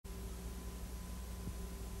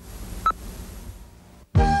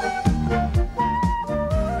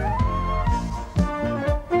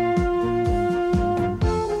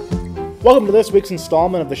Welcome to this week's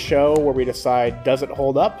installment of the show where we decide, does it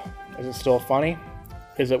hold up? Is it still funny?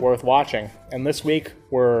 Is it worth watching? And this week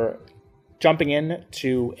we're jumping in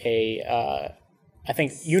to a, I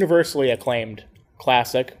think, universally acclaimed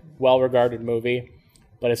classic, well-regarded movie,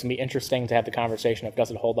 but it's going to be interesting to have the conversation of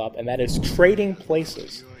does it hold up, and that is Trading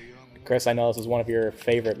Places. Chris, I know this is one of your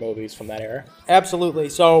favorite movies from that era. Absolutely.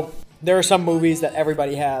 So there are some movies that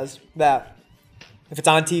everybody has that if it's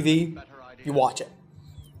on TV, you watch it.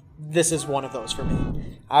 This is one of those for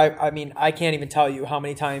me. I mean, I can't even tell you how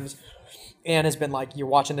many times Anne has been like, you're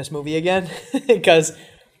watching this movie again? Because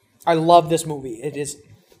I love this movie. It is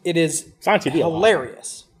It's on TV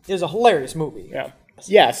hilarious. It is a hilarious movie.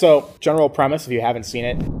 Yeah, so general premise, if you haven't seen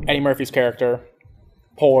it, Eddie Murphy's character,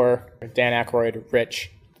 poor, Dan Aykroyd,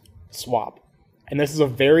 rich, swap. And this is a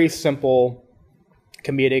very simple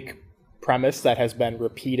comedic premise that has been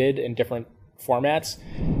repeated in different formats.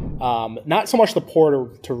 Not so much the poor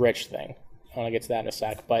to rich thing. I want to get to that in a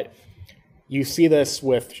sec. But you see this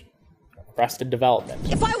with Arrested Development.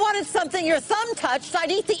 If I wanted something your thumb touched,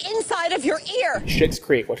 I'd eat the inside of your ear. Schitt's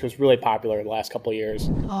Creek, which was really popular the last couple of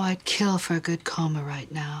years. Oh, I'd kill for a good coma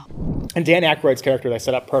right now. And Dan Aykroyd's character, they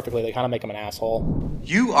set up perfectly. They kind of make him an asshole.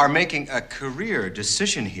 You are making a career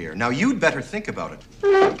decision here. Now, you'd better think about it.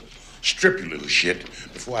 Strip, you little shit,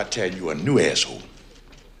 before I tell you a new asshole.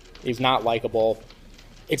 He's not likable.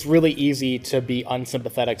 It's really easy to be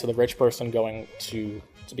unsympathetic to the rich person going to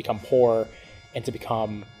become poor and to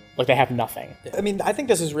become, like, they have nothing. I mean, I think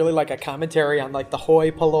this is really like a commentary on like the hoi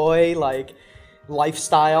polloi, like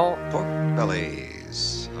lifestyle. Pork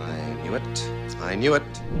bellies. I knew it. I knew it.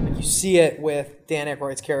 You see it with Dan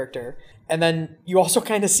Aykroyd's character. And then you also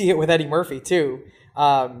kind of see it with Eddie Murphy too.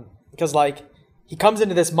 Because like he comes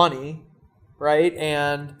into this money, right?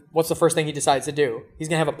 And what's the first thing he decides to do? He's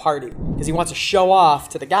going to have a party because he wants to show off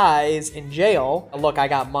to the guys in jail. Look, I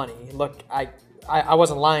got money. Look, I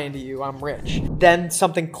wasn't lying to you. I'm rich. Then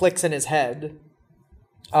something clicks in his head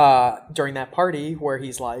during that party where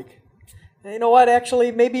he's like, you know what?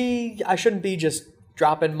 Actually, maybe I shouldn't be just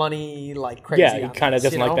dropping money like crazy. Yeah, he kind of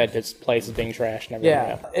doesn't like that his place is being trashed and everything.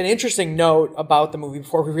 Yeah. An interesting note about the movie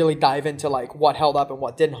before we really dive into like what held up and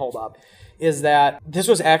what didn't hold up is that this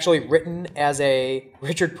was actually written as a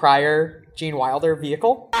Richard Pryor, Gene Wilder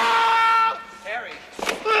vehicle. Harry,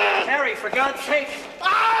 for God's sake!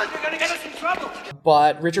 You're gonna get us in trouble!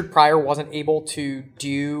 But Richard Pryor wasn't able to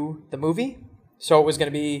do the movie, so it was going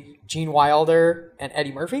to be Gene Wilder and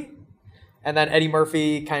Eddie Murphy. And then Eddie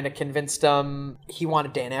Murphy kind of convinced him he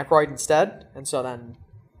wanted Dan Aykroyd instead, and so then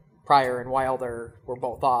Pryor and Wilder were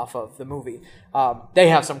both off of the movie. They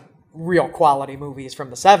have some real quality movies from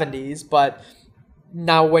the 70s, but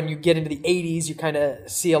now when you get into the 80s, you kind of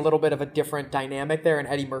see a little bit of a different dynamic there, and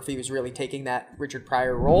Eddie Murphy was really taking that Richard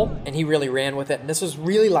Pryor role, and he really ran with it, and this was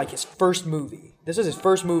really like his first movie. This was his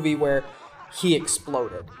first movie where he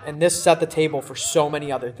exploded, and this set the table for so many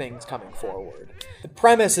other things coming forward. The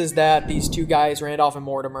premise is that these two guys, Randolph and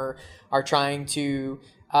Mortimer, are trying to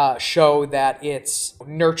show that it's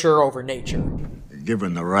nurture over nature.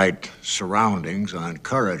 Given the right surroundings and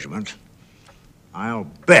encouragement, I'll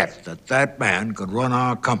bet that man could run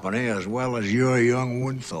our company as well as your young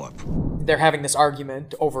Winthorpe. They're having this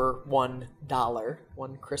argument over $1,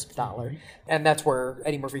 one crisp dollar, and that's where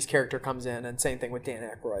Eddie Murphy's character comes in, and same thing with Dan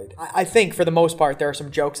Aykroyd. I think for the most part there are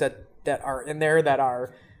some jokes that are in there that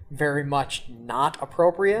are very much not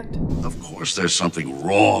appropriate. Of course there's something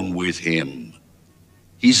wrong with him.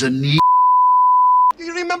 He's a You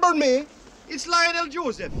remember me? It's Lionel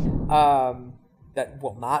Joseph. That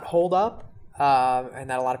will not hold up, and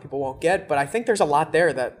that a lot of people won't get, but I think there's a lot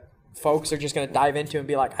there that folks are just going to dive into and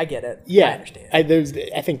be like, I get it. Yeah, I understand.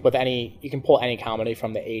 I think with you can pull any comedy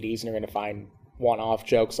from the 80s and you're going to find one-off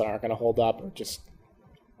jokes that aren't going to hold up or just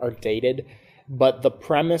are dated. But the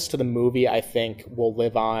premise to the movie, I think, will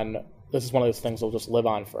live on. This is one of those things that will just live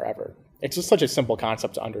on forever. It's just such a simple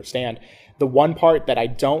concept to understand. The one part that I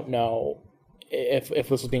don't know if this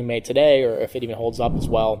was being made today or if it even holds up as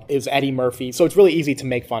well is Eddie Murphy. So it's really easy to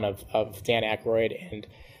make fun of Dan Aykroyd and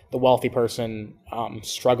the wealthy person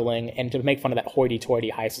struggling and to make fun of that hoity-toity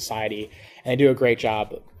high society. And they do a great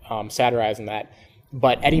job satirizing that.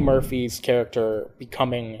 But Eddie Murphy's character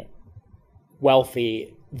becoming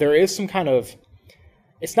wealthy, there is some kind of,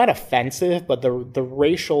 it's not offensive, but the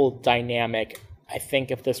racial dynamic, I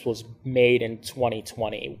think if this was made in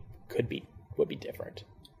 2020, would be different.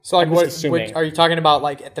 So like what are you talking about,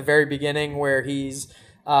 like at the very beginning where he's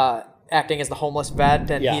acting as the homeless vet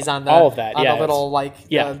and he's on the, all of that. on Yeah, the little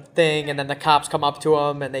thing, and then the cops come up to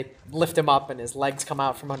him and they lift him up and his legs come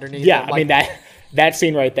out from underneath him. I mean that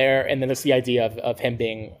scene right there, and then it's the idea of him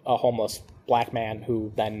being a homeless black man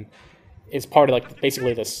who then is part of like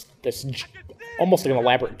basically this almost like an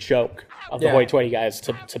elaborate joke of the hoity-toity guys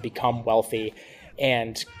to become wealthy,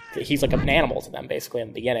 and he's like an animal to them basically in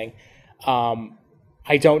the beginning.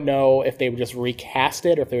 I don't know if they would just recast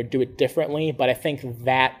it or if they would do it differently, but I think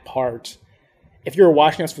that part, if you were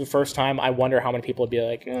watching this for the first time, I wonder how many people would be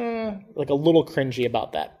like a little cringy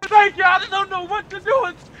about that. Thank you, I don't know what to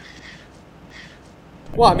do.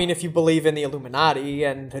 Well, I mean, if you believe in the Illuminati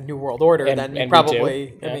and the New World Order, then you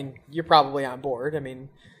probably, I mean, you're probably on board. I mean,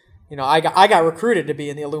 you know, I got recruited to be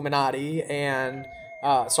in the Illuminati, and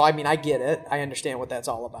so, I mean, I get it. I understand what that's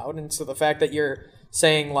all about. And so the fact that you're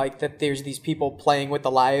saying, like, that there's these people playing with the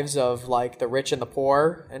lives of, like, the rich and the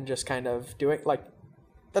poor and just kind of doing, like,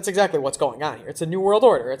 that's exactly what's going on here. It's a New World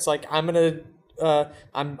Order. It's like, I'm gonna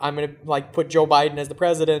like put Joe Biden as the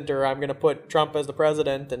president, or I'm gonna put Trump as the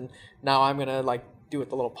president, and now I'm gonna like do with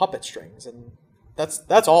the little puppet strings, and that's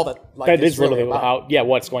all that. Like, that is really literally how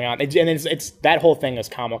what's going on, and it's that whole thing is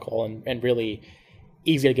comical and really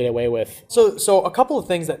easy to get away with. So a couple of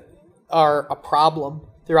things that are a problem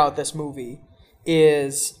throughout this movie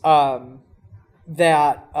is that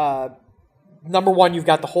number one, you've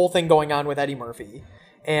got the whole thing going on with Eddie Murphy.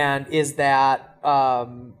 And is that,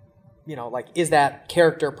 you know, like, is that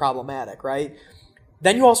character problematic, right?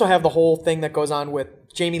 Then you also have the whole thing that goes on with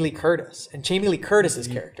Jamie Lee Curtis and Jamie Lee Curtis's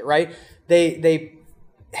character, right? They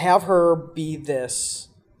have her be this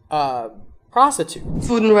prostitute.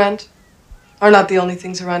 Food and rent are not the only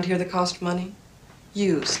things around here that cost money.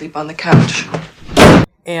 You sleep on the couch.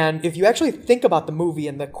 And if you actually think about the movie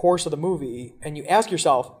and the course of the movie, and you ask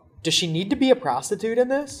yourself, does she need to be a prostitute in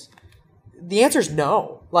this? The answer is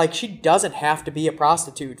no. Like, she doesn't have to be a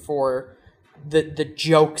prostitute for the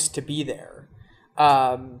jokes to be there.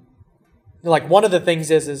 Like, one of the things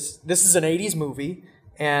is this is an 80s movie,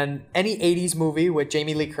 and any 80s movie with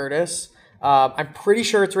Jamie Lee Curtis, I'm pretty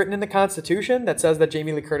sure it's written in the Constitution that says that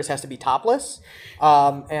Jamie Lee Curtis has to be topless.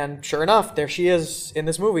 And sure enough, there she is in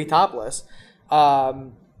this movie, topless.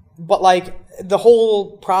 But, like, the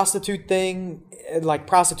whole prostitute thing, like,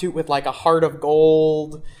 prostitute with, like, a heart of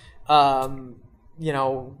gold, you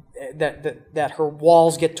know, that her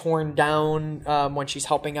walls get torn down when she's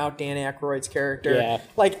helping out Dan Aykroyd's character. Yeah.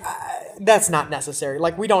 Like, that's not necessary.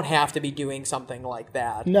 Like, we don't have to be doing something like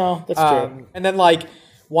that. No, that's true. And then, like,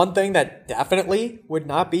 one thing that definitely would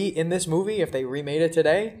not be in this movie if they remade it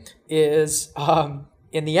today is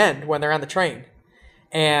in the end when they're on the train.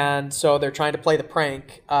 And so they're trying to play the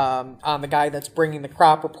prank on the guy that's bringing the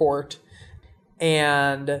crop report.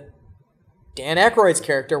 And Dan Aykroyd's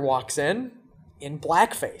character walks in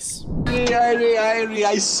blackface.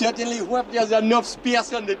 I certainly hope there's enough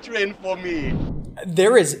space on the train for me.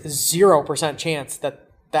 There is 0% chance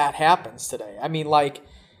that happens today. I mean, like,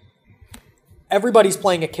 everybody's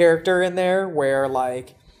playing a character in there where,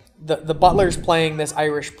 like, the butler's playing this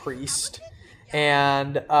Irish priest,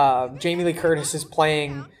 and Jamie Lee Curtis is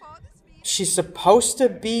playing, she's supposed to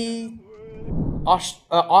be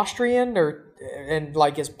Austrian and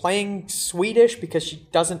like is playing Swedish because she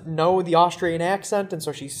doesn't know the Austrian accent, and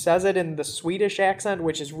so she says it in the Swedish accent,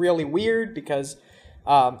 which is really weird because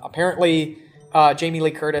apparently Jamie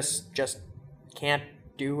Lee Curtis just can't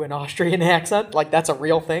do an Austrian accent. Like, that's a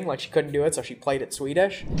real thing. Like, she couldn't do it, so she played it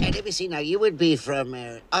Swedish. Let me see now. You would be from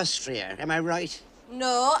Austria, am I right?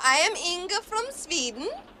 No, I am Inga from Sweden.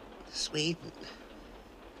 Sweden?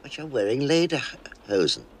 But you're wearing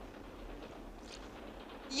lederhosen.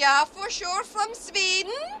 Yeah, for sure, from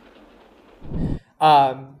Sweden.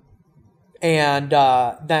 And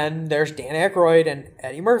then there's Dan Aykroyd and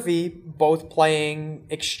Eddie Murphy both playing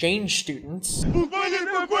exchange students. And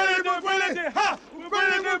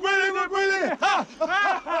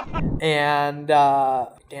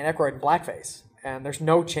Dan Aykroyd in blackface. And there's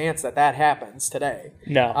no chance that happens today.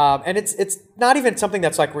 No. And it's not even something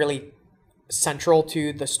that's like really central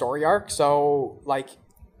to the story arc. So, like,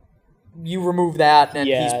 you remove that and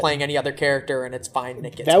he's playing any other character and it's fine. And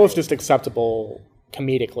it gets that was just acceptable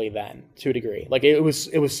comedically then, to a degree. Like, it was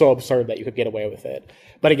so absurd that you could get away with it.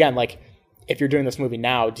 But again, like, if you're doing this movie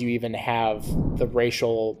now, do you even have the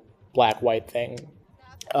racial black-white thing?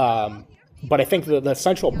 But I think the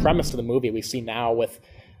central premise of the movie we see now with,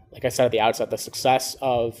 like I said at the outset, the success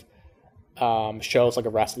of shows like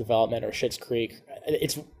Arrested Development or Schitt's Creek,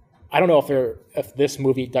 I don't know if this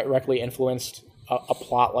movie directly influenced a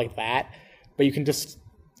plot like that, but you can this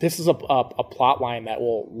is a plot line that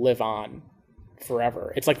will live on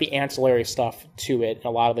forever. It's like the ancillary stuff to it, and a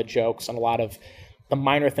lot of the jokes and a lot of the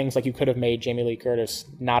minor things. Like, you could have made Jamie Lee Curtis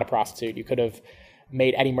not a prostitute. You could have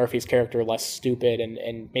made Eddie Murphy's character less stupid,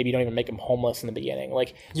 and maybe you don't even make him homeless in the beginning.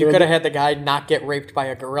 Like, you could have had the guy not get raped by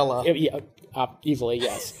a gorilla. easily,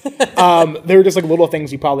 yes. There were just like little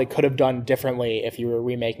things you probably could have done differently if you were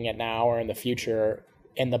remaking it now or in the future.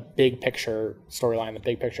 And the big picture storyline, the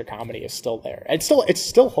big picture comedy is still there. It's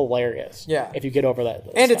still hilarious. Yeah. If you get over that.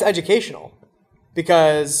 And it's educational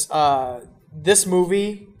because this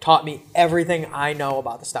movie taught me everything I know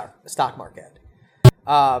about the stock market.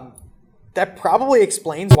 That probably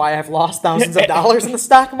explains why I've lost thousands of dollars in the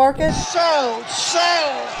stock market.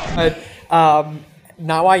 But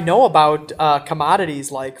now I know about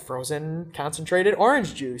commodities like frozen concentrated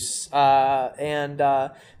orange juice and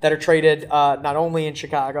that are traded not only in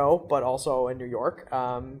Chicago but also in New York.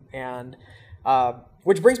 And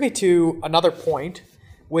which brings me to another point,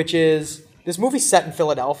 which is this movie's set in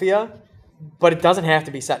Philadelphia, but it doesn't have to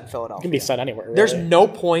be set in Philadelphia. It can be set anywhere. Really. There's no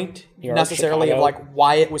point York, necessarily Chicago. of like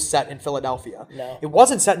why it was set in Philadelphia. No. It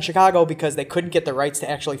wasn't set in Chicago because they couldn't get the rights to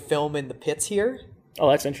actually film in the pits here. Oh,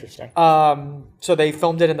 that's interesting. So they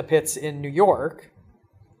filmed it in the pits in New York.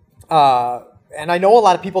 And I know a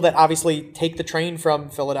lot of people that obviously take the train from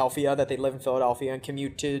Philadelphia, that they live in Philadelphia and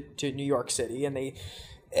commute to New York City,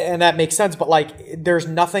 and that makes sense. But like, there's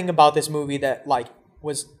nothing about this movie that like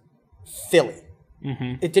was Philly.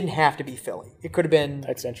 Mm-hmm. It didn't have to be Philly. It could have been.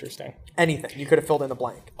 That's interesting. Anything. You could have filled in the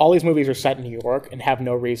blank. All these movies are set in New York and have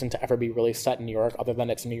no reason to ever be really set in New York other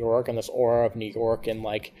than it's New York and this aura of New York and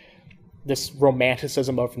like this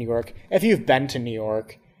romanticism of New York. If you've been to New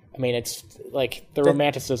York, I mean, it's like the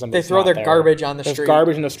romanticism. They throw not their there. garbage on the There's street.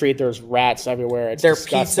 garbage in the street. There's rats everywhere. It's Their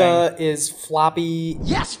disgusting. pizza is floppy.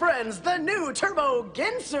 Yes, friends, the new Turbo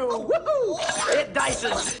Ginsu. Woohoo! It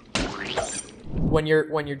dices. When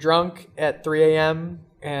you're drunk at 3 a.m.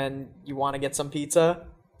 and you want to get some pizza,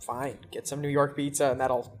 fine, get some New York pizza, and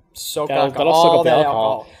that'll soak up That'll all soak up the that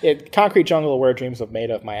alcohol. Concrete Jungle, Where Dreams Have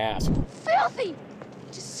Made of my ass. Filthy!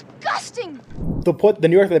 Disgusting! The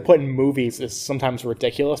New York that they put in movies is sometimes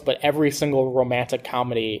ridiculous, but every single romantic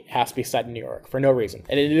comedy has to be set in New York for no reason.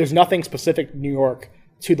 And there's nothing specific to New York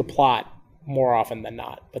to the plot more often than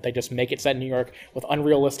not. But they just make it set in New York with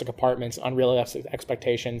unrealistic apartments, unrealistic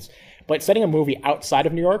expectations. But setting a movie outside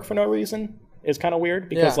of New York for no reason is kind of weird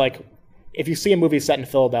because, like, if you see a movie set in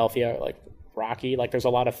Philadelphia, like Rocky, like there's a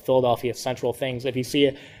lot of Philadelphia central things. If you see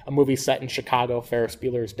a movie set in Chicago, Ferris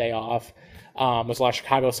Bueller's Day Off, there's a lot of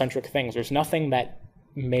Chicago-centric things. There's nothing that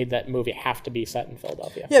made that movie have to be set in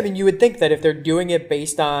Philadelphia. Yeah, I mean, you would think that if they're doing it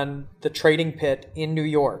based on the trading pit in New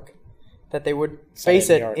York, that they would base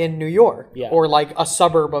it in New York, or like a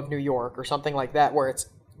suburb of New York or something like that, where it's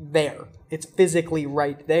there. It's physically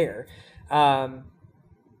right there.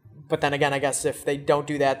 But then again, I guess if they don't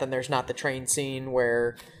do that, then there's not the train scene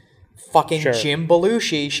where fucking Jim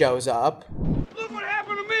Belushi shows up. Look what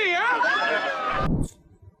happened to me, huh?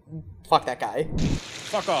 Fuck that guy.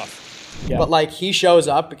 Fuck off. Yeah. But like he shows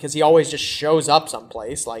up because he always just shows up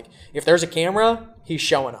someplace. Like if there's a camera, he's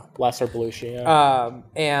showing up. Lesser Belushi. Yeah.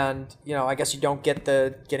 And you know, I guess you don't get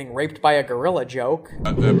the getting raped by a gorilla joke.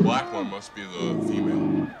 That black one must be the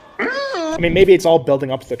female. I mean, maybe it's all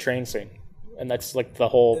building up to the train scene, and that's like the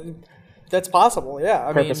whole. That's possible.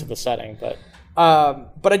 Yeah. Purpose of the setting, but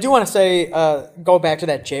I do want to say go back to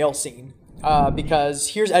that jail scene because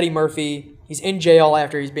here's Eddie Murphy. He's in jail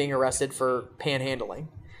after he's being arrested for panhandling.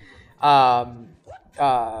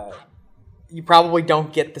 You probably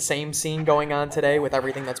don't get the same scene going on today with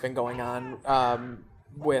everything that's been going on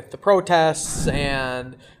with the protests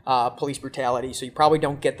and police brutality. So you probably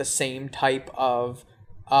don't get the same type of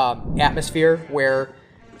atmosphere where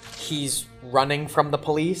he's running from the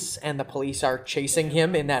police and the police are chasing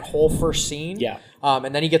him in that whole first scene. Yeah.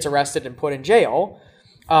 And then he gets arrested and put in jail.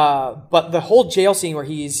 But the whole jail scene where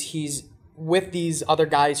he's with these other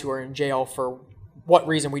guys who are in jail for what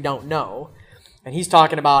reason we don't know. And he's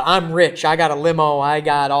talking about, I'm rich, I got a limo, I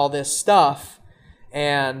got all this stuff.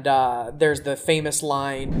 And there's the famous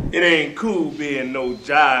line, "It ain't cool being no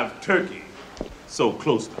jive turkey so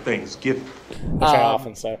close to Thanksgiving." Which I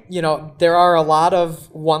often say. You know, there are a lot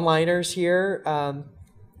of one-liners here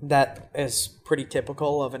that is pretty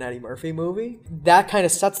typical of an Eddie Murphy movie. That kind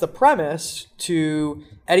of sets the premise to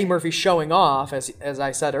Eddie Murphy showing off, as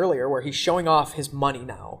I said earlier, where he's showing off his money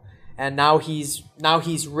now. And now he's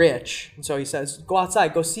rich. And so he says, go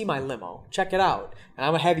outside, go see my limo. Check it out. And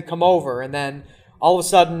I'm going to have you come over. And then all of a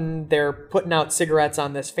sudden they're putting out cigarettes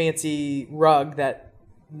on this fancy rug that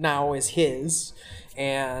now is his.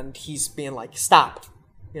 And he's being like, stop.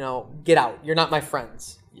 You know, get out. You're not my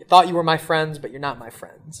friends. You thought you were my friends, but you're not my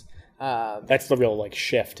friends. That's the real like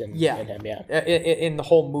shift in him, in the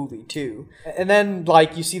whole movie too. And then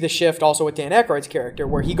like you see the shift also with Dan Aykroyd's character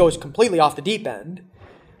where he goes completely off the deep end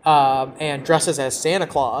and dresses as Santa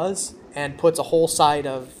Claus and puts a whole side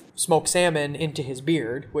of smoked salmon into his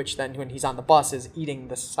beard, which then when he's on the bus is eating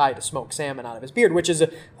the side of smoked salmon out of his beard, which is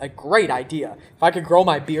a great idea. If I could grow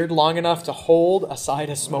my beard long enough to hold a side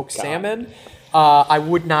of smoked salmon, I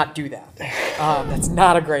would not do that. That's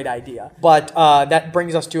not a great idea. But that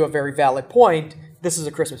brings us to a very valid point. This is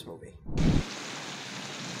a Christmas movie.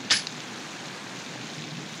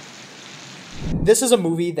 This is a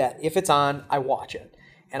movie that if it's on, I watch it.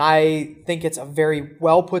 And I think it's a very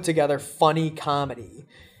well put together, funny comedy.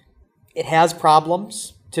 It has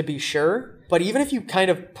problems, to be sure. But even if you kind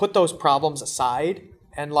of put those problems aside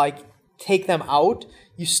and like take them out,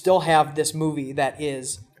 you still have this movie that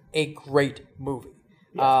is a great movie.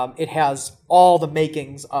 Yeah. It has all the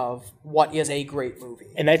makings of what is a great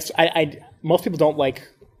movie. And that's most people don't like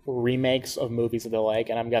remakes of movies that they like,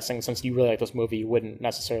 and I'm guessing since you really like this movie, you wouldn't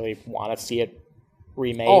necessarily want to see it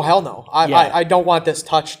remade. Oh, hell no. I don't want this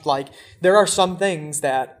touched. Like, there are some things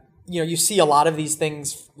that, you see a lot of these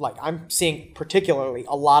things, like I'm seeing particularly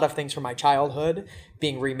a lot of things from my childhood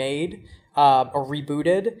being remade or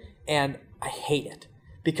rebooted, and I hate it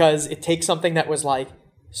because it takes something that was like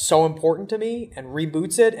so important to me and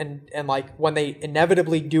reboots it, and like when they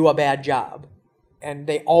inevitably do a bad job, and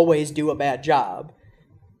they always do a bad job,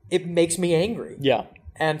 it makes me angry. Yeah.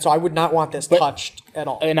 And so I would not want this touched at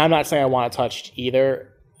all. And I'm not saying I want it touched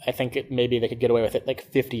either. I think maybe they could get away with it like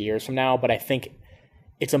 50 years from now, but I think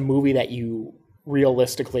it's a movie that you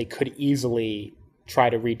realistically could easily try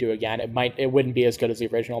to redo again. It wouldn't be as good as the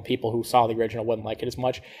original. People who saw the original wouldn't like it as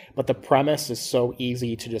much, but the premise is so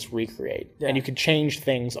easy to just recreate. Yeah. And you can change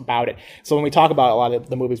things about it. So when we talk about a lot of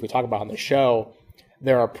the movies we talk about on the show,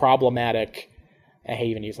 there are problematic, I hate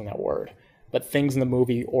even using that word, but things in the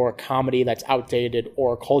movie or a comedy that's outdated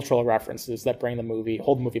or cultural references that hold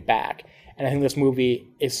the movie back. And I think this movie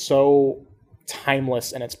is so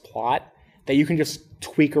timeless in its plot that you can just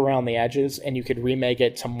tweak around the edges and you could remake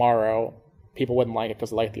it tomorrow. People wouldn't like it because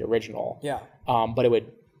they like the original. Yeah. But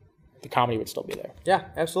the comedy would still be there. Yeah,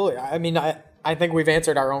 absolutely. I mean, I think we've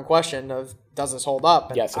answered our own question of does this hold up?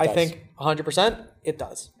 And yes, it does. I think 100% it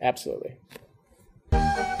does. Absolutely.